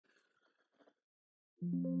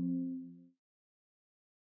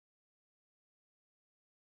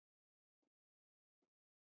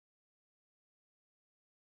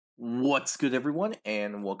What's good, everyone,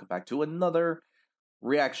 and welcome back to another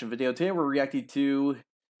reaction video. Today we're reacting to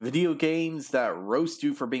video games that roast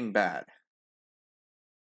you for being bad.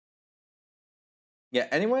 Yeah,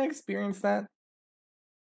 anyone experienced that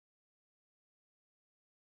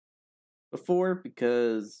before?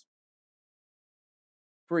 Because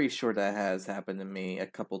pretty sure that has happened to me a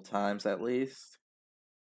couple times at least.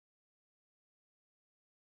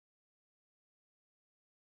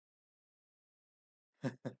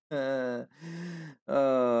 Oh,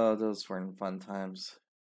 those weren't fun times.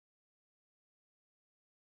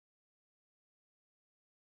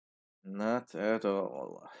 Not at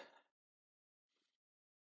all.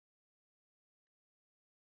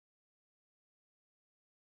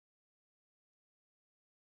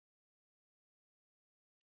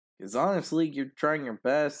 Because honestly, you're trying your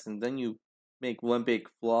best, and then you make one big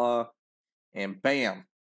flaw, and bam!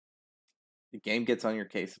 The game gets on your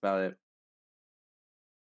case about it.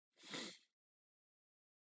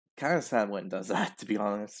 Kind of sad when it does that, to be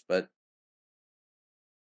honest, but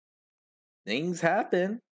things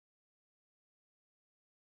happen.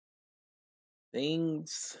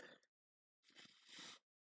 Things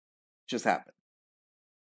just happen.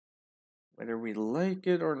 Whether we like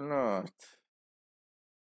it or not,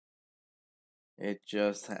 it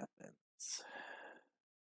just happens.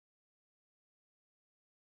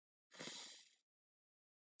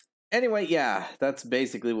 Anyway, yeah, that's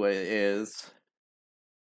basically what it is.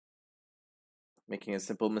 Making a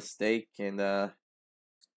simple mistake and have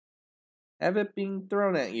it being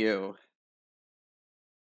thrown at you.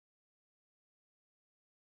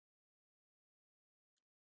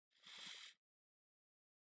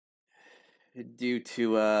 Due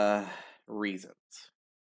to reasons.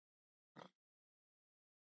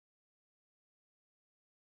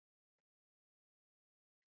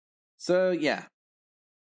 So yeah,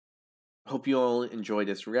 hope you all enjoyed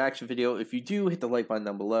this reaction video. If you do, hit the like button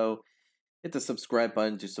down below. Hit the subscribe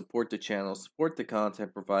button to support the channel, support the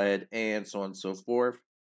content provided, and so on and so forth.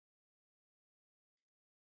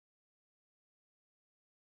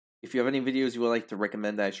 If you have any videos you would like to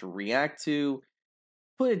recommend that I should react to,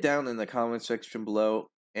 put it down in the comment section below,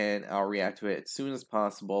 and I'll react to it as soon as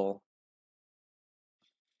possible.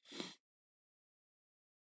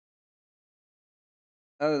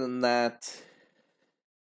 Other than that,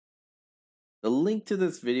 the link to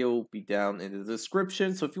this video will be down in the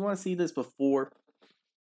description, so if you want to see this before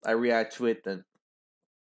I react to it, then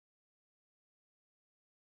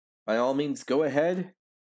by all means go ahead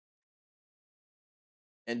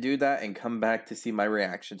and do that and come back to see my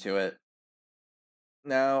reaction to it.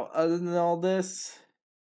 Now, other than all this,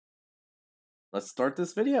 let's start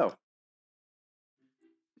this video.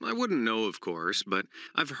 I wouldn't know, of course, but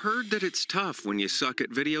I've heard that it's tough when you suck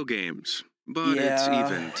at video games. But it's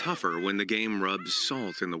even tougher when the game rubs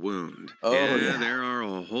salt in the wound. Yeah. There are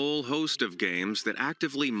a whole host of games that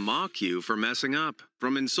actively mock you for messing up.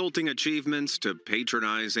 From insulting achievements to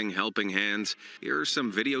patronizing helping hands, here are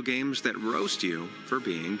some video games that roast you for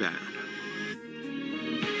being bad.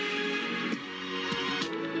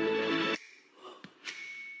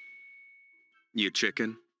 You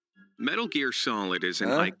chicken? Metal Gear Solid is an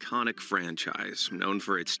iconic franchise known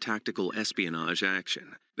for its tactical espionage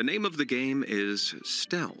action. The name of the game is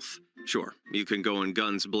Stealth. Sure, you can go in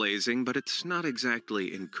guns blazing, but it's not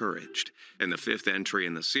exactly encouraged. And the fifth entry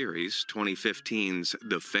in the series, 2015's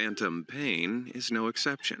The Phantom Pain, is no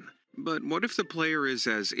exception. But what if the player is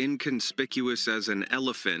as inconspicuous as an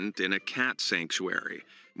elephant in a cat sanctuary?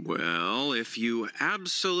 Well, if you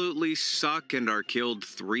absolutely suck and are killed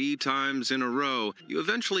 3 times in a row, you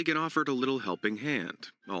eventually get offered a little helping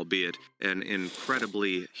hand, albeit an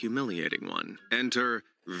incredibly humiliating one. Enter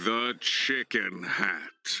the Chicken Hat.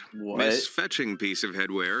 What? This fetching piece of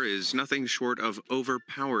headwear is nothing short of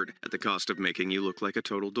overpowered at the cost of making you look like a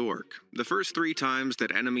total dork. The first 3 times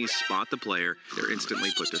that enemies spot the player, they're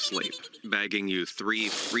instantly put to sleep, bagging you 3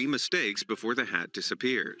 free mistakes before the hat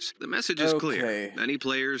disappears. The message is clear. Any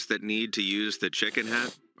players that need to use the chicken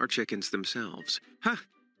hat are chickens themselves. Ha!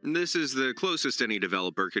 This is the closest any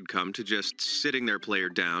developer could come to just sitting their player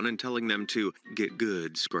down and telling them to get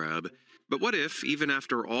good, scrub. But what if, even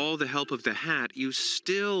after all the help of the hat, you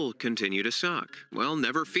still continue to suck? Well,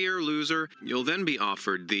 never fear, loser. You'll then be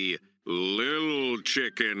offered the Little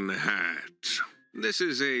Chicken Hat. This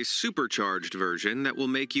is a supercharged version that will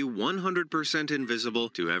make you 100% invisible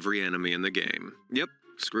to every enemy in the game. Yep.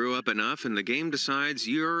 Screw up enough and the game decides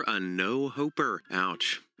you're a no-hoper.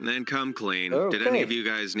 Ouch. And come clean. Did any of Okay. you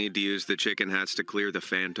guys need to use the chicken hats to clear the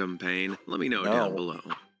phantom pain? Let me know down No. below.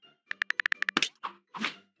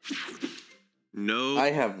 No. I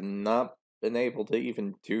have not been able to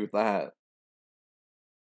even do that.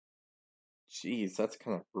 Jeez, that's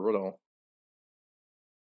kind of brutal.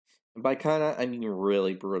 And by kinda, I mean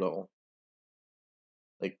really brutal.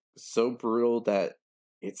 Like, so brutal that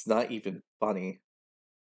it's not even funny.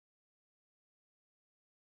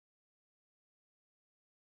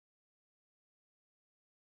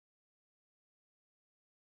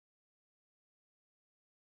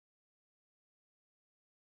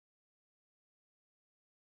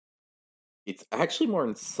 It's actually more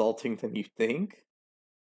insulting than you think.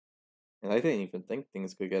 And I didn't even think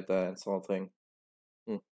things could get that insulting.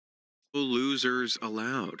 Hmm. Losers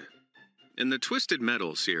allowed. In the Twisted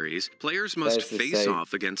Metal series, players That must is to face say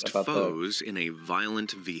off against about the. foes in a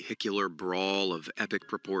violent vehicular brawl of epic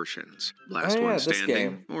proportions. Oh Last one yeah, this standing,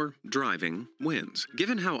 game. or driving, wins.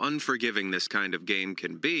 Given how unforgiving this kind of game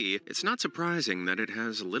can be, it's not surprising that it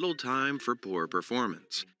has little time for poor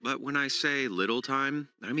performance. But when I say little time,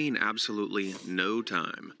 I mean absolutely no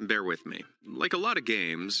time. Bear with me. Like a lot of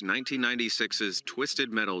games, 1996's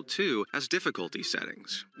Twisted Metal 2 has difficulty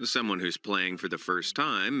settings. Someone who's playing for the first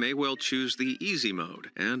time may well choose the easy mode,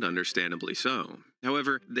 and understandably so.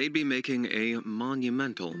 However, they'd be making a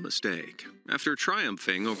monumental mistake. After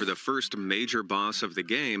triumphing over the first major boss of the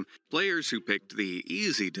game, players who picked the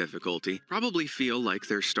easy difficulty probably feel like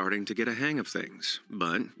they're starting to get a hang of things.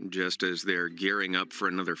 But just as they're gearing up for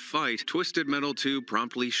another fight, Twisted Metal 2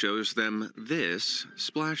 promptly shows them this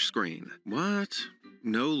splash screen. What?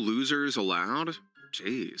 No losers allowed?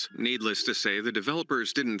 Jeez. Needless to say, the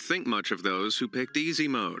developers didn't think much of those who picked easy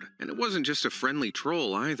mode. And it wasn't just a friendly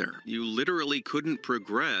troll either. You literally couldn't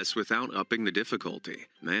progress without upping the difficulty.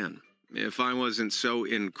 Man, if I wasn't so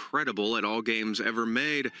incredible at all games ever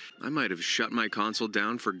made, I might have shut my console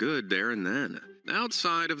down for good there and then.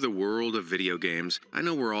 Outside of the world of video games, I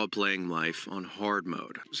know we're all playing life on hard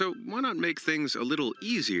mode. So why not make things a little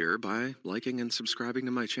easier by liking and subscribing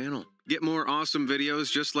to my channel? Get more awesome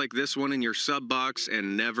videos just like this one in your sub box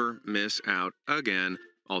and never miss out again.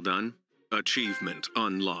 All done? Achievement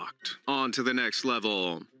unlocked. On to the next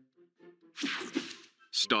level.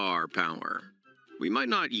 Star power. We might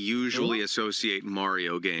not usually associate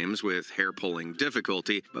Mario games with hair-pulling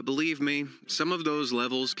difficulty, but believe me, some of those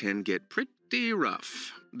levels can get pretty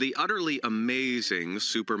rough. The utterly amazing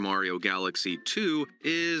Super Mario Galaxy 2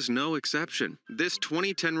 is no exception. This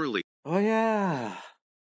 2010 release. Oh yeah.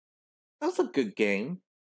 That was a good game.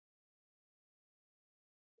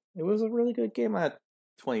 It was a really good game at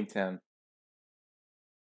 2010.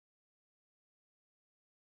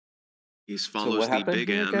 He So follows what the happened Big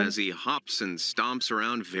here M again? as he hops and stomps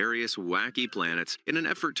around various wacky planets in an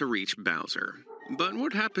effort to reach Bowser. But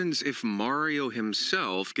what happens if Mario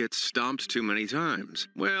himself gets stomped too many times?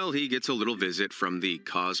 Well, he gets a little visit from the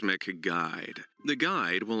Cosmic Guide. The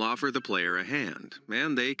guide will offer the player a hand,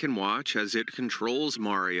 and they can watch as it controls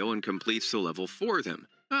Mario and completes the level for them.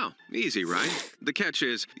 Oh, easy, right? The catch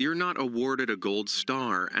is, you're not awarded a gold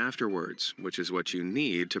star afterwards, which is what you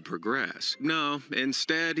need to progress. No,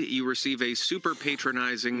 instead, you receive a super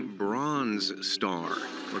patronizing bronze star.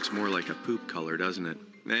 Looks more like a poop color, doesn't it?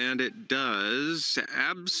 And it does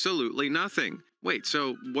absolutely nothing. Wait,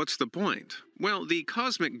 so what's the point? Well, the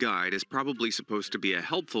Cosmic Guide is probably supposed to be a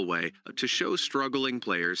helpful way to show struggling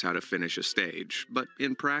players how to finish a stage, but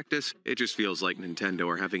in practice, it just feels like Nintendo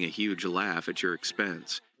are having a huge laugh at your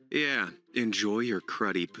expense. Yeah, enjoy your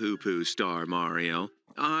cruddy poo-poo star, Mario.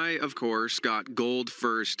 I, of course, got gold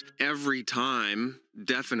first every time,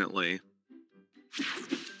 definitely.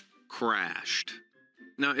 Crashed.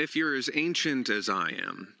 Now, if you're as ancient as I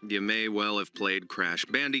am, you may well have played Crash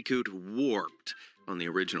Bandicoot Warped on the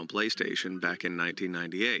original PlayStation back in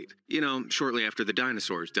 1998. You know, shortly after the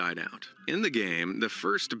dinosaurs died out. In the game, the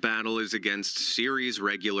first battle is against series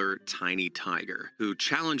regular Tiny Tiger, who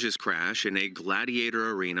challenges Crash in a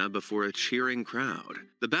gladiator arena before a cheering crowd.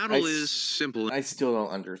 The battle is simple. I still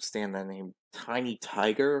don't understand that name. Tiny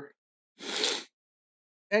Tiger?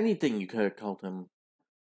 Anything you could have called him.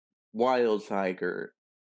 Wild Tiger,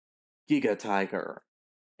 Giga Tiger,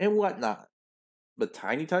 and whatnot. But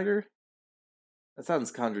Tiny Tiger? That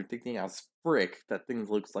sounds contradicting as frick. That thing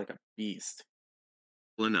looks like a beast.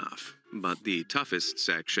 Enough, but the toughest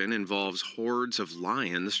section involves hordes of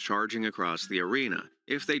lions charging across the arena.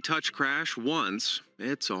 If they touch Crash once,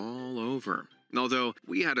 it's all over. Although,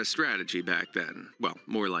 we had a strategy back then. Well,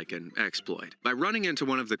 more like an exploit. By running into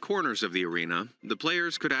one of the corners of the arena, the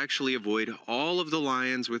players could actually avoid all of the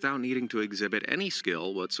lions without needing to exhibit any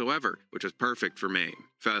skill whatsoever, which is perfect for me.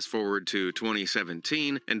 Fast forward to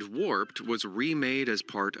 2017, and Warped was remade as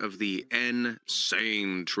part of the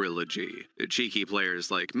N-Sane trilogy. The cheeky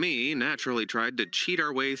players like me naturally tried to cheat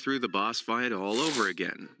our way through the boss fight all over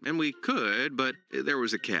again. And we could, but there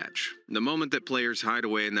was a catch. The moment that players hide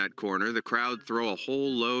away in that corner, the crowd throw a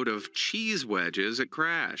whole load of cheese wedges at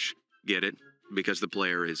Crash. Get it? Because the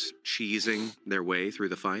player is cheesing their way through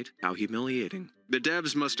the fight? How humiliating. The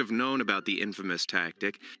devs must have known about the infamous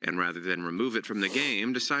tactic, and rather than remove it from the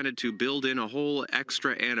game, decided to build in a whole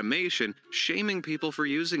extra animation shaming people for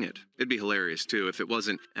using it. It'd be hilarious too if it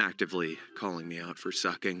wasn't actively calling me out for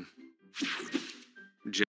sucking.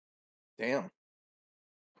 Damn.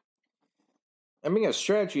 I mean, a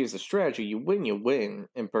strategy is a strategy. You win,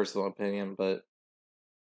 in personal opinion, but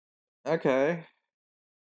okay.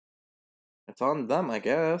 It's on them, I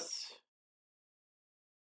guess.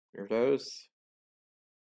 Weirdos.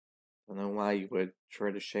 I don't know why you would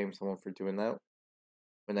try to shame someone for doing that,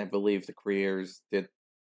 when I believe the creators did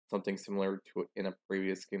something similar to it in a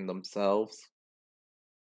previous game themselves.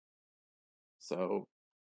 So,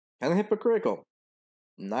 kind of hypocritical.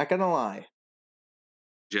 Not gonna lie.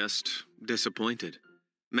 Just disappointed.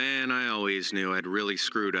 Man, I always knew I'd really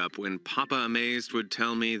screwed up when Papa Amazed would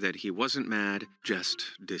tell me that he wasn't mad,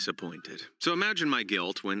 just disappointed. So imagine my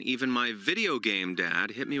guilt when even my video game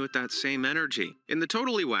dad hit me with that same energy. In the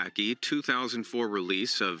totally wacky 2004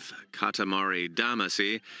 release of Katamari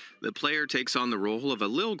Damacy, the player takes on the role of a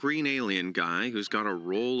little green alien guy who's got to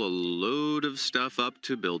roll a load of stuff up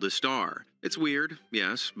to build a star. It's weird,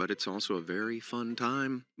 yes, but it's also a very fun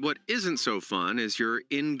time. What isn't so fun is your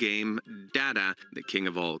in-game Dada, the king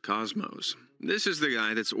of all cosmos. This is the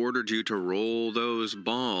guy that's ordered you to roll those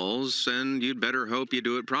balls, and you'd better hope you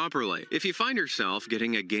do it properly. If you find yourself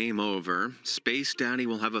getting a game over, Space Daddy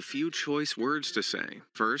will have a few choice words to say.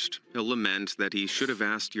 First, he'll lament that he should have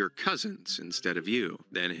asked your cousins instead of you.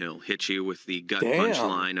 Then he'll hit you with the gut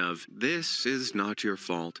punchline of, "This is not your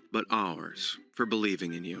fault, but ours, for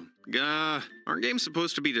believing in you." Aren't games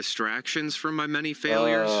supposed to be distractions from my many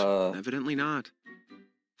failures? Evidently not.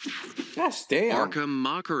 Gosh damn. Arkham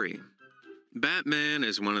Mockery. Batman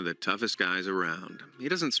is one of the toughest guys around. He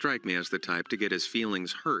doesn't strike me as the type to get his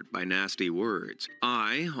feelings hurt by nasty words.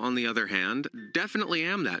 I, on the other hand, definitely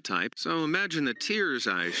am that type, so imagine the tears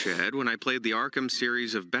I shed when I played the Arkham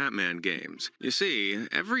series of Batman games. You see,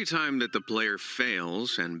 every time that the player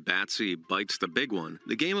fails and Batsy bites the big one,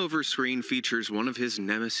 the game over screen features one of his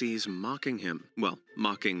nemeses mocking him. Well,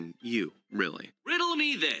 mocking you, really. Riddle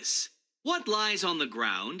me this. What lies on the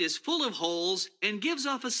ground is full of holes and gives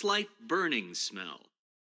off a slight burning smell?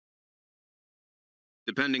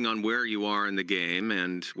 Depending on where you are in the game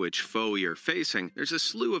and which foe you're facing, there's a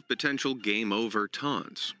slew of potential game over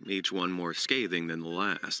taunts, each one more scathing than the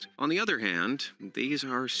last. On the other hand, these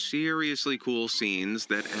are seriously cool scenes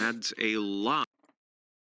that adds a lot.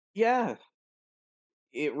 Yeah.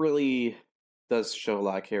 It really does show a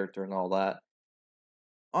lot of character and all that.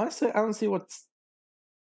 Honestly, I don't see what's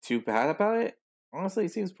too bad about it. Honestly,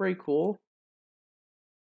 it seems pretty cool.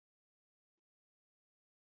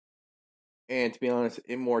 And to be honest,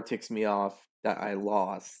 it more ticks me off that I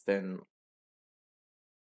lost than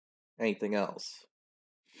anything else.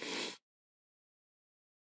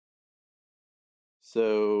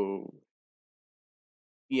 So,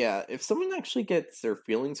 yeah, if someone actually gets their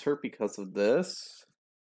feelings hurt because of this,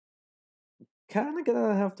 kind of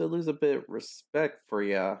gonna have to lose a bit of respect for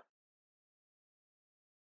ya.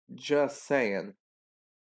 Just saying.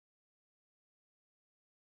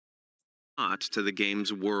 To the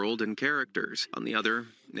game's world and characters. On the other,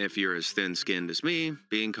 if you're as thin-skinned as me,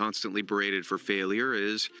 being constantly berated for failure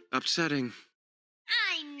is upsetting.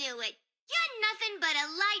 I knew it. You're nothing but a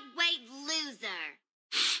lightweight loser.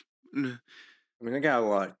 I mean, I got a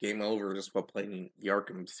lot of game over just while playing the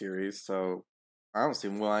Arkham series, so I don't see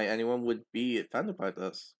why anyone would be offended by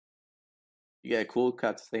this. You get a cool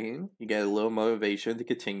cutscene, you get a little motivation to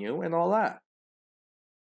continue, and all that.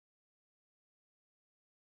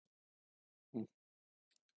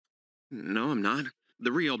 No, I'm not.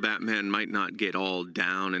 The real Batman might not get all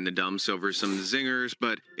down in the dumps over some zingers,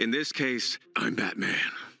 but in this case, I'm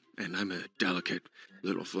Batman, and I'm a delicate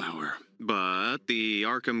little flower. But the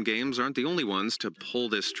Arkham games aren't the only ones to pull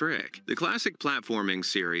this trick. The classic platforming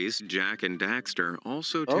series, Jak and Daxter,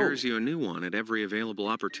 also tears you a new one at every available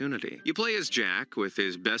opportunity. You play as Jak with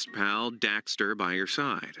his best pal, Daxter, by your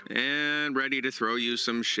side, and ready to throw you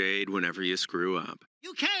some shade whenever you screw up.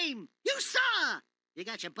 You came! You saw! You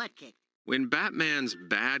got your butt kicked. When Batman's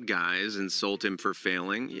bad guys insult him for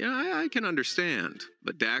failing, yeah, I can understand.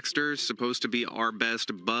 But Daxter's supposed to be our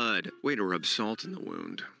best bud. Way to rub salt in the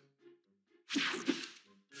wound.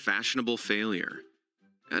 Fashionable failure.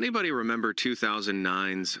 Anybody remember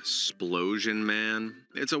 2009's Splosion Man?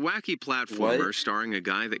 It's a wacky platformer What? starring a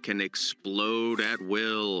guy that can explode at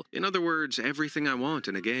will. In other words, everything I want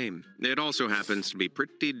in a game. It also happens to be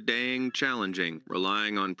pretty dang challenging,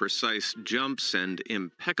 relying on precise jumps and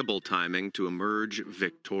impeccable timing to emerge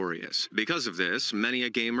victorious. Because of this, many a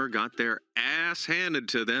gamer got their ass handed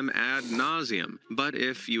to them ad nauseum. But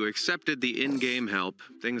if you accepted the in-game help,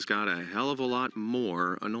 things got a hell of a lot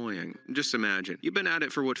more annoying. Just imagine, you've been at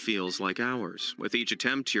it for what feels like hours. With each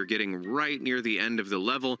attempt, you're getting right near the end of the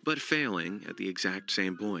level, but failing at the exact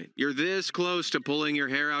same point. You're this close to pulling your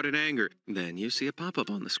hair out in anger. Then you see a pop-up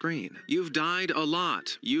on the screen. You've died a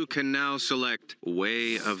lot. You can now select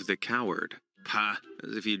Way of the Coward. Pah,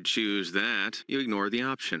 as if you'd choose that, you ignore the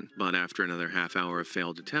option. But after another half hour of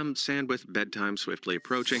failed attempts, and with bedtime swiftly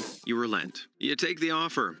approaching, you relent. You take the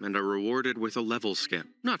offer, and are rewarded with a level skip.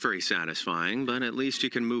 Not very satisfying, but at least you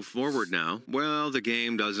can move forward now. Well, the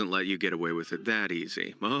game doesn't let you get away with it that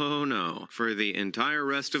easy. Oh no. For the entire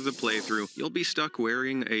rest of the playthrough, you'll be stuck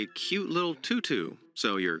wearing a cute little tutu.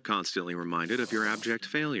 So you're constantly reminded of your abject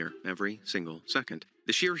failure every single second.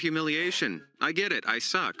 The sheer humiliation. I get it, I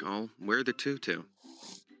suck. I'll wear the tutu.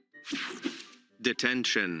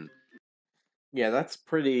 Detention. Yeah, that's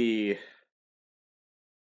pretty.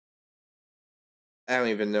 I don't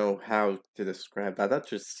even know how to describe that. That's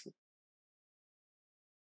just.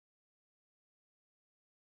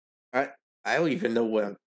 I I don't even know what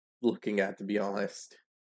I'm looking at, to be honest.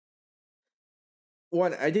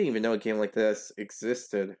 One, I didn't even know a game like this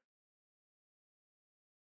existed.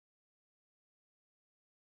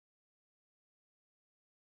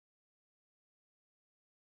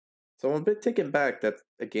 So I'm a bit taken back that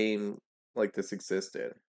a game like this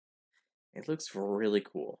existed. It looks really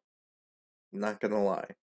cool. Not gonna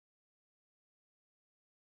lie.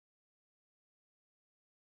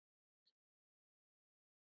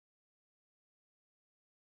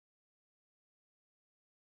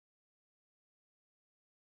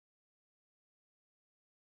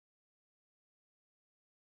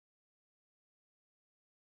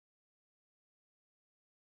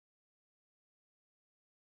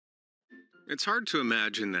 It's hard to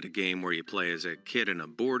imagine that a game where you play as a kid in a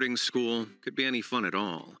boarding school could be any fun at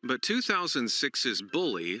all. But 2006's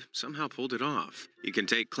Bully somehow pulled it off. You can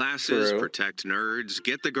take classes, True. protect nerds,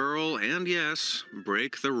 get the girl, and yes,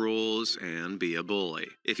 break the rules and be a bully.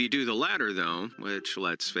 If you do the latter though, which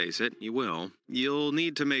let's face it, you will, you'll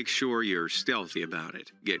need to make sure you're stealthy about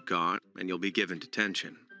it. Get caught, and you'll be given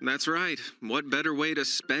detention. That's right. What better way to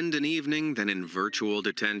spend an evening than in virtual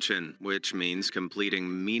detention, which means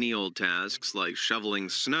completing menial tasks like shoveling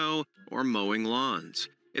snow or mowing lawns.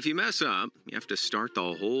 If you mess up, you have to start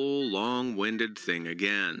the whole long-winded thing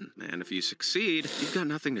again. And if you succeed, you've got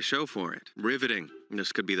nothing to show for it. Riveting.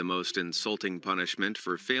 This could be the most insulting punishment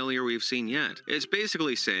for failure we've seen yet. It's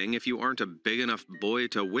basically saying if you aren't a big enough boy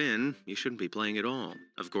to win, you shouldn't be playing at all.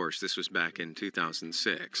 Of course, this was back in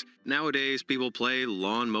 2006. Nowadays, people play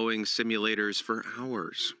lawn mowing simulators for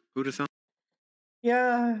hours. Who'd have thought?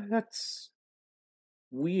 Yeah, that's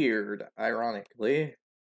weird, ironically.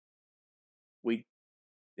 We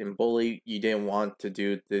in Bully, you didn't want to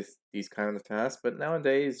do these kind of tasks, but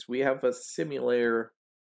nowadays we have a simulator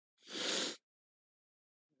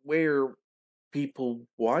where people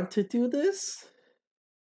want to do this.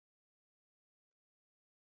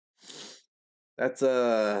 That's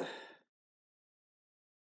a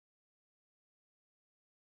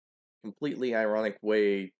completely ironic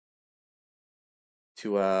way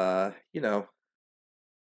to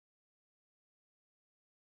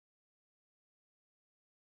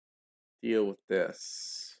deal with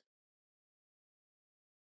this.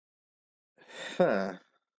 Huh.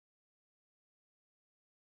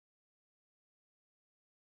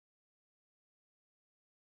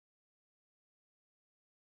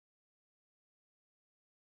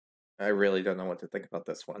 I really don't know what to think about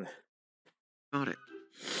this one. Got it.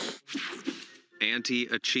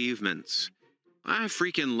 Anti-achievements. I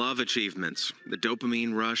freaking love achievements. The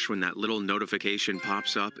dopamine rush when that little notification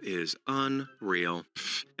pops up is unreal.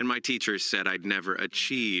 And my teachers said I'd never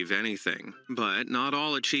achieve anything. But not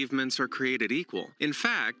all achievements are created equal. In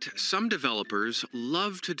fact, some developers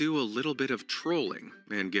love to do a little bit of trolling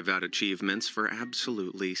and give out achievements for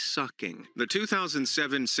absolutely sucking. The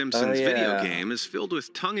 2007 Simpsons video game is filled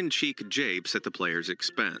with tongue-in-cheek japes at the player's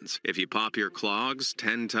expense. If you pop your clogs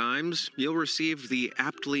 10 times, you'll receive the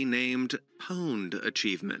aptly named pwn stoned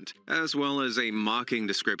achievement. As well as a mocking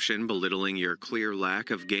description belittling your clear lack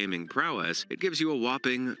of gaming prowess, it gives you a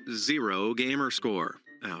whopping 0 gamer score.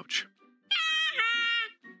 Ouch.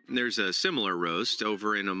 There's a similar roast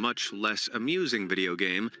over in a much less amusing video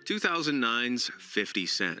game, 2009's 50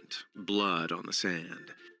 Cent, Blood on the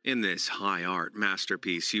Sand. In this high art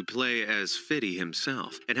masterpiece, you play as Fiddy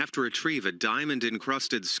himself and have to retrieve a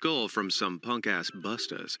diamond-encrusted skull from some punk-ass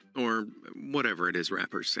bustas, or whatever it is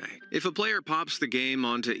rappers say. If a player pops the game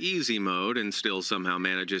onto easy mode and still somehow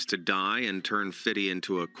manages to die and turn Fiddy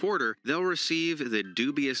into a quarter, they'll receive the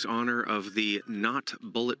dubious honor of the Not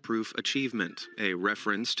Bulletproof achievement, a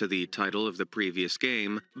reference to the title of the previous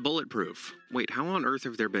game, Bulletproof. Wait, how on earth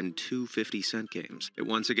have there been two 50 Cent games?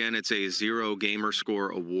 Once again, it's a 0 gamer score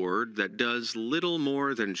award that does little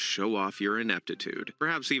more than show off your ineptitude.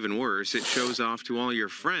 Perhaps even worse, it shows off to all your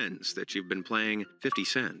friends that you've been playing 50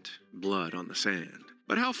 Cent, Blood on the Sand.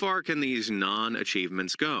 But how far can these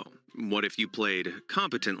non-achievements go? What if you played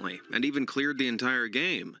competently and even cleared the entire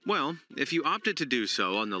game? Well, if you opted to do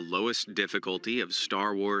so on the lowest difficulty of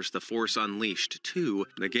Star Wars The Force Unleashed 2,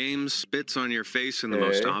 the game spits on your face in the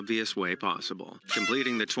most obvious way possible.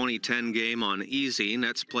 Completing the 2010 game on easy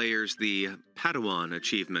nets players the Padawan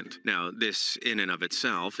achievement. Now, this in and of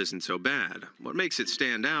itself isn't so bad. What makes it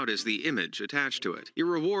stand out is the image attached to it. Your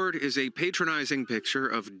reward is a patronizing picture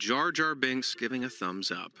of Jar Jar Binks giving a thumbs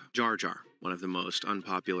up. Jar Jar, one of the most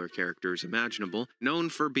unpopular characters imaginable, known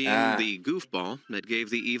for being the goofball that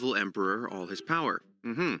gave the evil emperor all his power.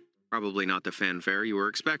 Probably not the fanfare you were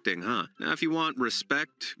expecting, huh? Now, if you want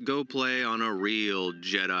respect, go play on a real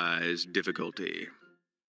Jedi's difficulty.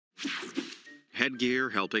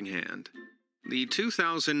 Headgear Helping Hand. The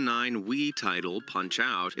 2009 Wii title,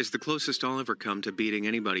 Punch-Out!, is the closest I'll ever come to beating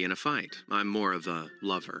anybody in a fight. I'm more of a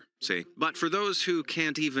lover, see? But for those who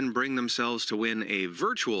can't even bring themselves to win a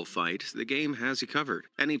virtual fight, the game has you covered.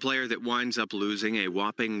 Any player that winds up losing a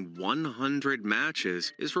whopping 100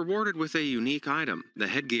 matches is rewarded with a unique item, the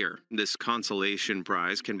headgear. This consolation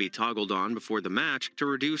prize can be toggled on before the match to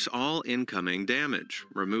reduce all incoming damage,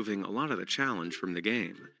 removing a lot of the challenge from the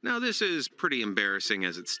game. Now, this is pretty embarrassing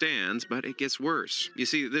as it stands, but it gets worse. You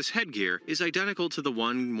see, this headgear is identical to the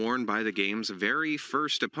one worn by the game's very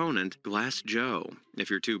first opponent, Glass Joe. If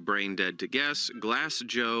you're too brain dead to guess, Glass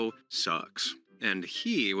Joe sucks. And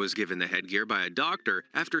he was given the headgear by a doctor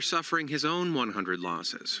after suffering his own 100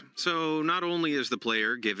 losses. So not only is the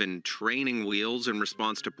player given training wheels in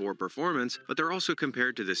response to poor performance, but they're also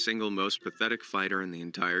compared to the single most pathetic fighter in the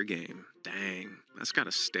entire game. Dang, that's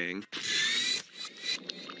gotta sting.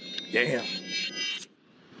 Damn.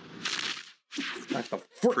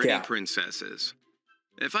 Pretty princesses.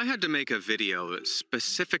 If I had to make a video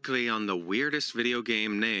specifically on the weirdest video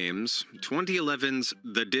game names, 2011's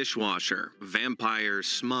The Dishwasher, Vampire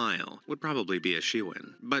Smile would probably be a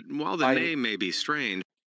shoo-in. But while the name may be strange...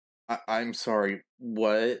 I'm sorry,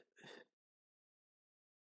 what?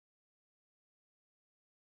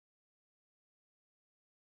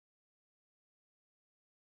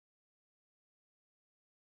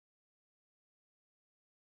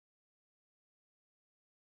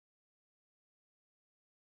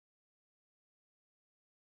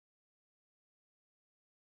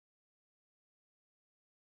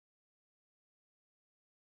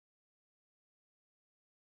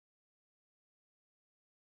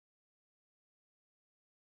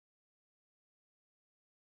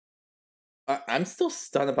 I'm still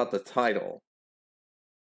stunned about the title.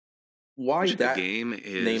 Why that the game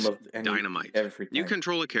is name of Dynamite. Everything. You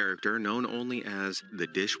control a character known only as the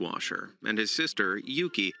Dishwasher and his sister,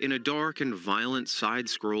 Yuki, in a dark and violent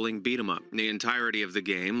side-scrolling beat-em-up. The entirety of the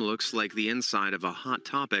game looks like the inside of a Hot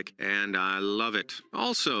Topic, and I love it.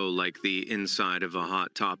 Also, like the inside of a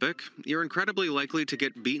Hot Topic, you're incredibly likely to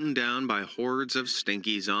get beaten down by hordes of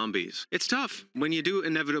stinky zombies. It's tough. When you do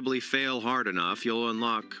inevitably fail hard enough, you'll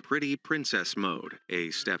unlock Pretty Princess Mode,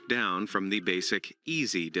 a step down from the basic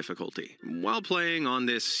Easy difficulty. While playing on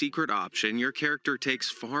this secret option, your character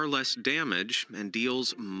takes far less damage and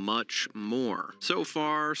deals much more. So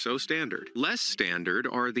far, so standard. Less standard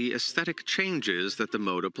are the aesthetic changes that the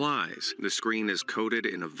mode applies. The screen is coated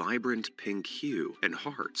in a vibrant pink hue, and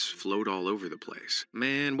hearts float all over the place.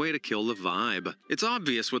 Man, way to kill the vibe. It's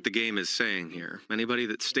obvious what the game is saying here. Anybody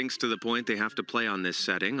that stinks to the point they have to play on this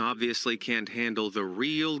setting obviously can't handle the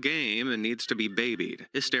real game and needs to be babied.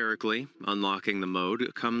 Hysterically, unlocking the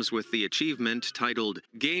mode comes with the the achievement titled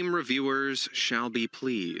Game Reviewers Shall Be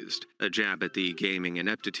Pleased, a jab at the gaming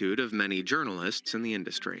ineptitude of many journalists in the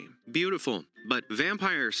industry. Beautiful. But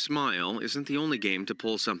Vampire Smile isn't the only game to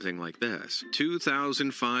pull something like this.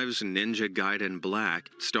 2005's Ninja Gaiden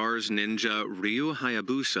Black stars ninja Ryu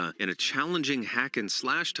Hayabusa in a challenging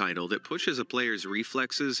hack-and-slash title that pushes a player's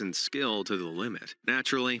reflexes and skill to the limit.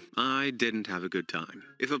 Naturally, I didn't have a good time.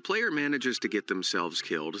 If a player manages to get themselves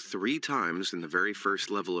killed 3 times in the very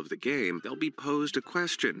first level of the game, they'll be posed a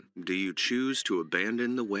question. Do you choose to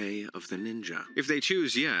abandon the way of the ninja? If they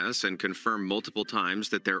choose yes and confirm multiple times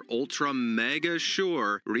that they're ultra mega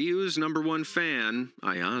sure, Ryu's #1 fan,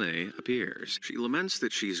 Ayane, appears. She laments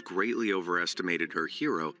that she's greatly overestimated her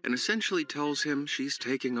hero and essentially tells him she's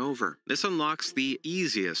taking over. This unlocks the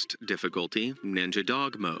easiest difficulty, Ninja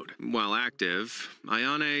Dog Mode. While active,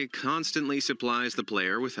 Ayane constantly supplies the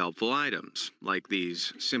player with helpful items, like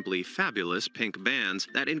these simply fabulous pink bands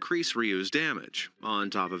that increase Ryu's damage. On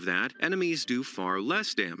top of that, enemies do far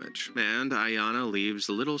less damage, and Ayana leaves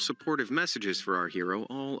little supportive messages for our hero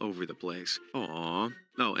all over the place. Aww.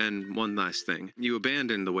 Oh, and one last thing. You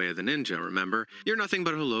abandoned the way of the ninja, remember? You're nothing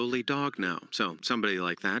but a lowly dog now, so somebody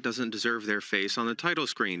like that doesn't deserve their face on the title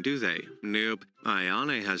screen, do they? Nope.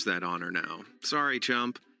 Ayane has that honor now. Sorry,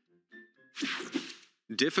 chump.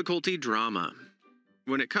 Difficulty Drama.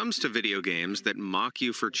 When it comes to video games that mock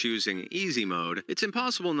you for choosing easy mode, it's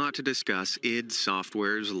impossible not to discuss id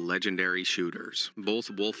Software's legendary shooters. Both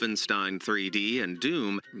Wolfenstein 3D and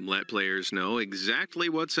Doom let players know exactly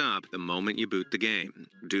what's up the moment you boot the game.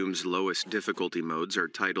 Doom's lowest difficulty modes are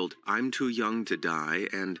titled I'm Too Young to Die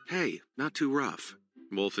and Hey, Not Too Rough.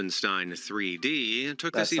 Wolfenstein 3D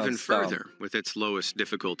took this even further with its lowest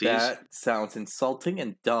difficulties. That sounds insulting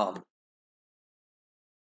and dumb.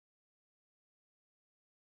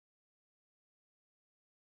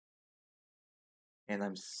 And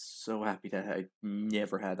I'm so happy that I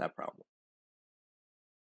never had that problem.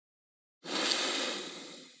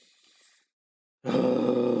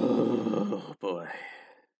 Oh, boy.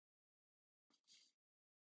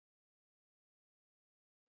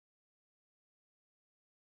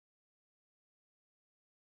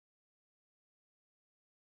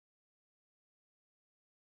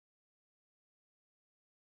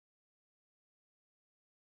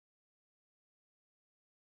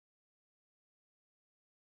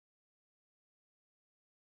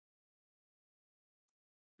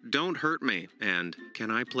 Don't Hurt Me, and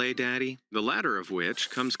Can I Play Daddy? The latter of which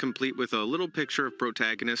comes complete with a little picture of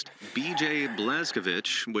protagonist BJ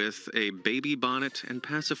Blazkowicz with a baby bonnet and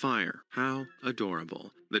pacifier. How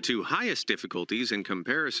adorable. The 2 highest difficulties in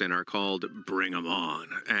comparison are called Bring 'em On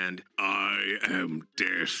and I Am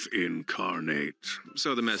Death Incarnate.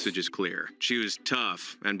 So the message is clear. Choose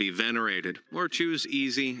tough and be venerated, or choose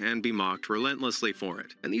easy and be mocked relentlessly for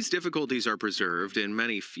it. And these difficulties are preserved in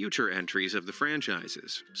many future entries of the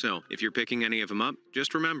franchises. So if you're picking any of them up,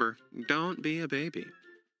 just remember, don't be a baby.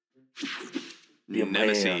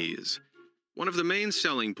 Nemesis. One of the main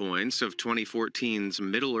selling points of 2014's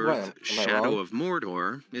Middle-earth Shadow of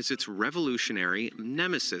Mordor is its revolutionary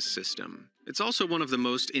Nemesis system. It's also one of the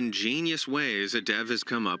most ingenious ways a dev has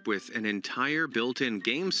come up with an entire built-in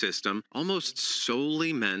game system almost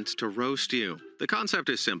solely meant to roast you. The concept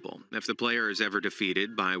is simple. If the player is ever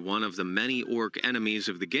defeated by one of the many orc enemies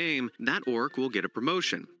of the game, that orc will get a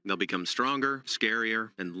promotion. They'll become stronger, scarier,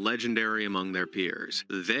 and legendary among their peers.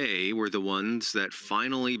 They were the ones that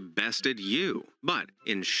finally bested you. But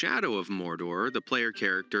in Shadow of Mordor, the player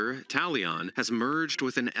character, Talion, has merged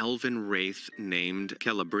with an elven wraith named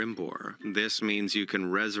Celebrimbor. This means you can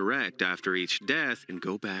resurrect after each death and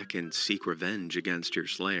go back and seek revenge against your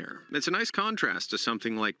slayer. It's a nice contrast to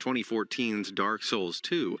something like 2014's Dark Souls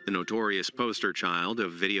 2, the notorious poster child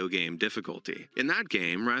of video game difficulty. In that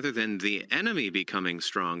game, rather than the enemy becoming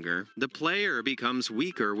stronger, the player becomes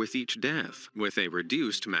weaker with each death, with a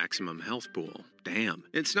reduced maximum health pool. Damn.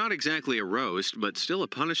 It's not exactly a roast, but still a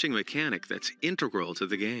punishing mechanic that's integral to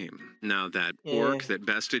the game. Now that orc that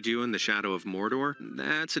bested you in the Shadow of Mordor,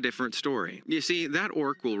 that's a different story. You see, that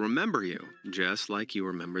orc will remember you, just like you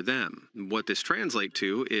remember them. What this translates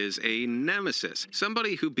to is a nemesis,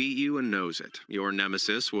 somebody who beat you and knows it. Your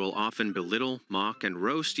nemesis will often belittle, mock, and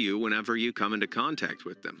roast you whenever you come into contact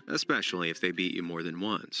with them, especially if they beat you more than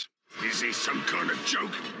once. Is this some kind of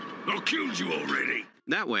joke? I killed you already.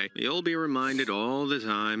 That way, you'll be reminded all the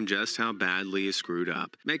time just how badly you screwed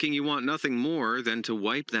up, making you want nothing more than to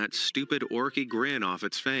wipe that stupid orky grin off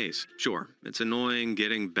its face. Sure, it's annoying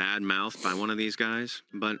getting bad-mouthed by one of these guys,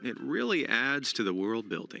 but it really adds to the world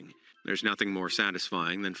building. There's nothing more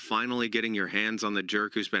satisfying than finally getting your hands on the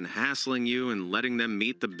jerk who's been hassling you and letting them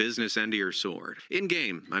meet the business end of your sword. In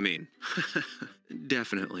game, I mean.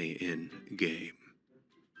 Definitely in game.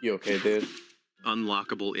 You okay, dude?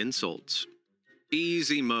 Unlockable insults.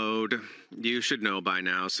 Easy mode. You should know by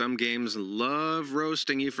now, some games love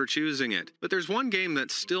roasting you for choosing it. But there's one game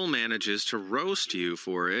that still manages to roast you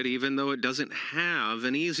for it, even though it doesn't have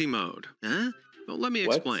an easy mode. Huh? Well, let me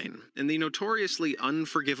What? explain. In the notoriously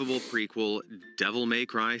unforgivable prequel Devil May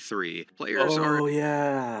Cry 3, players are... Oh,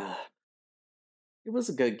 yeah. It was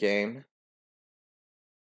a good game.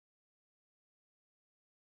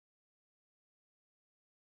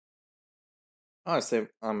 Honestly,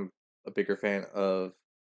 I'm a bigger fan of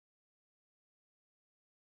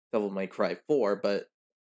Devil May Cry 4, but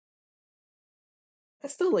I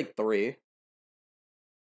still like 3.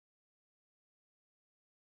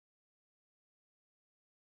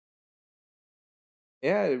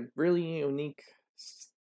 Yeah, really unique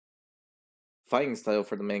fighting style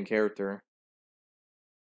for the main character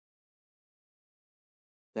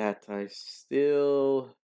that I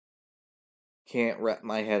still can't wrap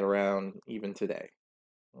my head around even today.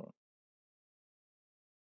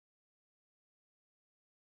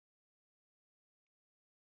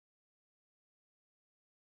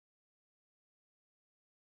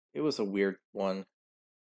 It was a weird one.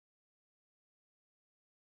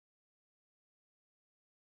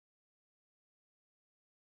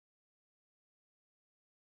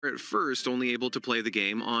 at first only able to play the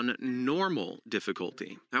game on normal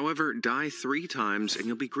difficulty. However, die 3 times and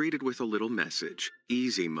you'll be greeted with a little message.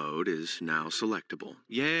 Easy mode is now selectable.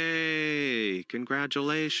 Yay!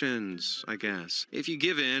 Congratulations, I guess. If you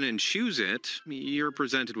give in and choose it, you're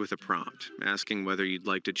presented with a prompt, asking whether you'd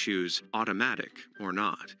like to choose automatic or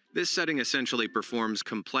not. This setting essentially performs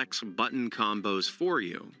complex button combos for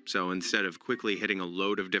you, so instead of quickly hitting a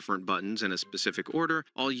load of different buttons in a specific order,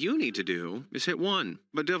 all you need to do is hit one.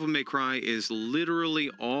 But Devil May Cry is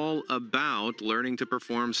literally all about learning to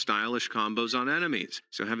perform stylish combos on enemies,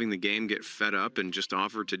 so having the game get fed up and just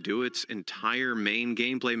offer to do its entire main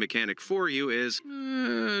gameplay mechanic for you is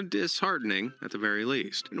disheartening at the very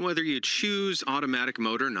least. And whether you choose automatic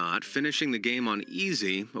mode or not, finishing the game on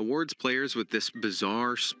easy awards players with this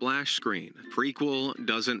bizarre splash screen. Prequel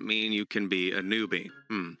doesn't mean you can be a newbie.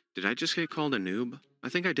 Did I just get called a noob? I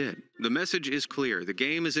think I did. The message is clear. The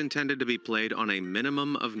game is intended to be played on a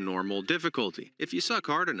minimum of normal difficulty. If you suck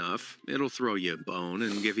hard enough, it'll throw you a bone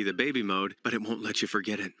and give you the baby mode, but it won't let you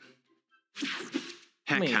forget it.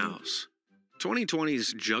 Heck House.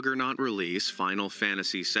 2020's juggernaut release, Final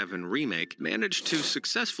Fantasy VII Remake, managed to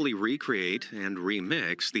successfully recreate and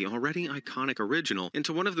remix the already iconic original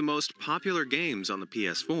into one of the most popular games on the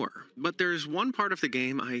PS4. But there's one part of the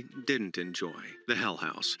game I didn't enjoy: the Hell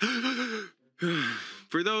House.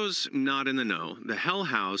 For those not in the know, the Hell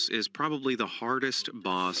House is probably the hardest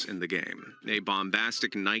boss in the game. A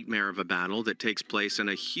bombastic nightmare of a battle that takes place in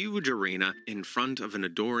a huge arena in front of an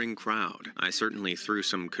adoring crowd. I certainly threw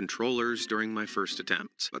some controllers during my first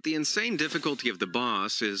attempts. But the insane difficulty of the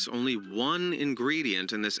boss is only one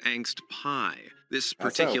ingredient in this angst pie. This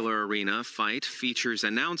particular arena fight features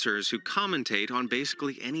announcers who commentate on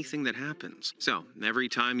basically anything that happens. So, every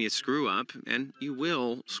time you screw up, and you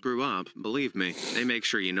will screw up, believe me, they make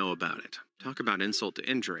sure you know about it. Talk about insult to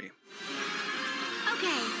injury.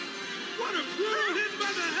 Okay. What a brutal hit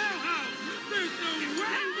by the Hell House! There's no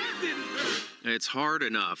way that didn't hurt! It's hard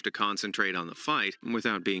enough to concentrate on the fight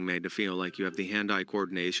without being made to feel like you have the hand-eye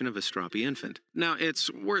coordination of a stroppy infant. Now,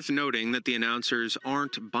 it's worth noting that the announcers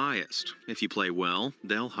aren't biased. If you play well,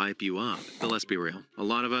 they'll hype you up. But let's be real, a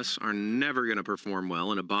lot of us are never going to perform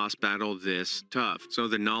well in a boss battle this tough. So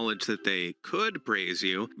the knowledge that they could praise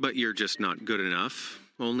you, but you're just not good enough,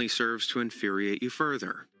 only serves to infuriate you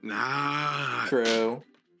further. True.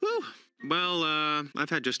 Whew. Well,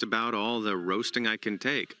 I've had just about all the roasting I can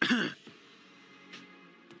take.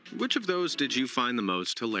 Which of those did you find the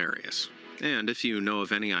most hilarious? And if you know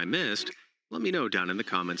of any I missed, let me know down in the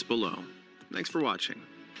comments below. Thanks for watching.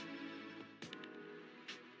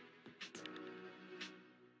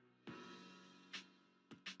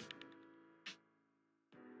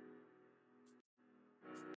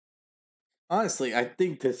 Honestly, I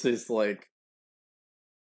think this is like,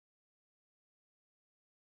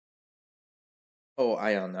 oh,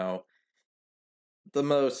 I don't know, the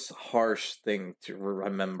most harsh thing to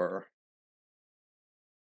remember.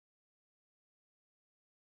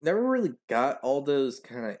 Never really got all those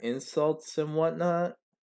kind of insults and whatnot.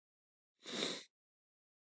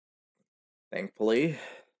 Thankfully.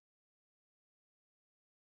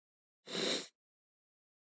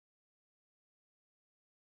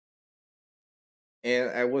 and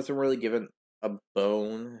I wasn't really given a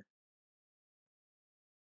bone.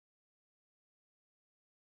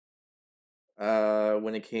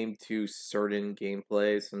 When it came to certain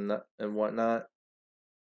gameplays and whatnot,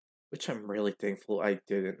 which I'm really thankful I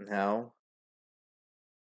didn't now.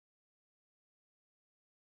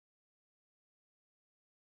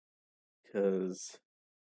 Because,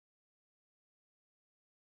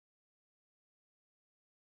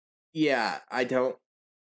 yeah, I don't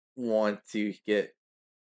want to get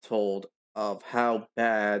told of how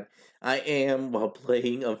bad I am while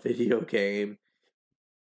playing a video game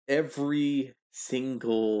every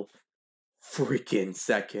single freaking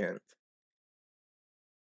second.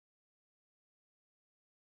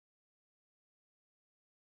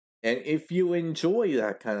 And if you enjoy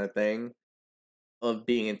that kind of thing, of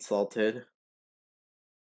being insulted,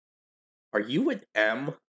 are you an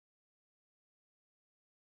M?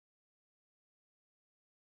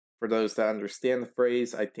 For those that understand the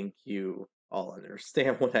phrase, I think you all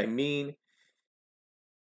understand what I mean.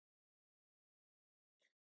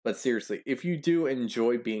 But seriously, if you do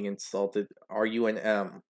enjoy being insulted, are you an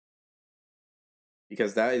M?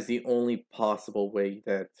 Because that is the only possible way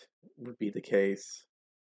that would be the case.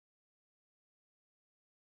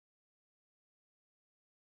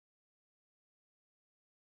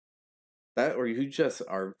 That or you just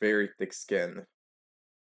are very thick skinned.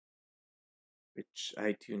 Which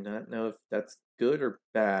I do not know if that's good or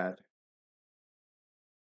bad.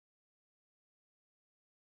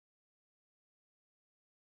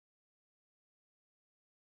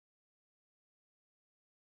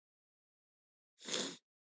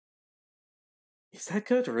 Is that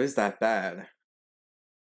good or is that bad?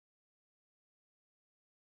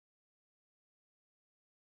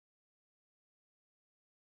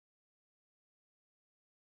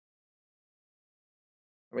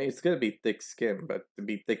 I mean, it's gonna be thick skin, but to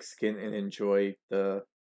be thick skinned and enjoy the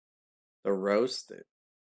roast,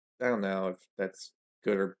 I don't know if that's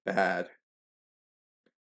good or bad.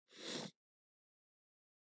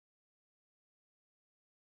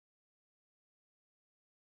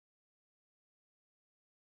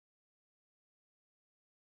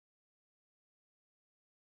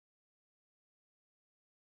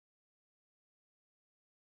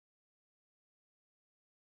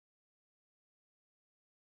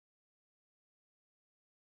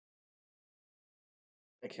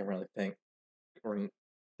 I can't really think or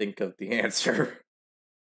think of the answer.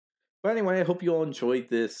 But anyway, I hope you all enjoyed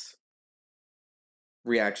this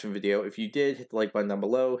reaction video. If you did, hit the like button down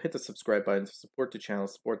below, hit the subscribe button to support the channel,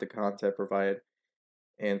 support the content provided,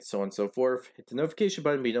 and so on and so forth. Hit the notification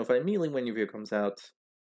button to be notified immediately when your video comes out.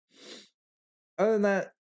 Other than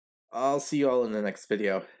that, I'll see you all in the next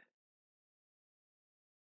video.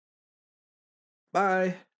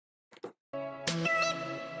 Bye!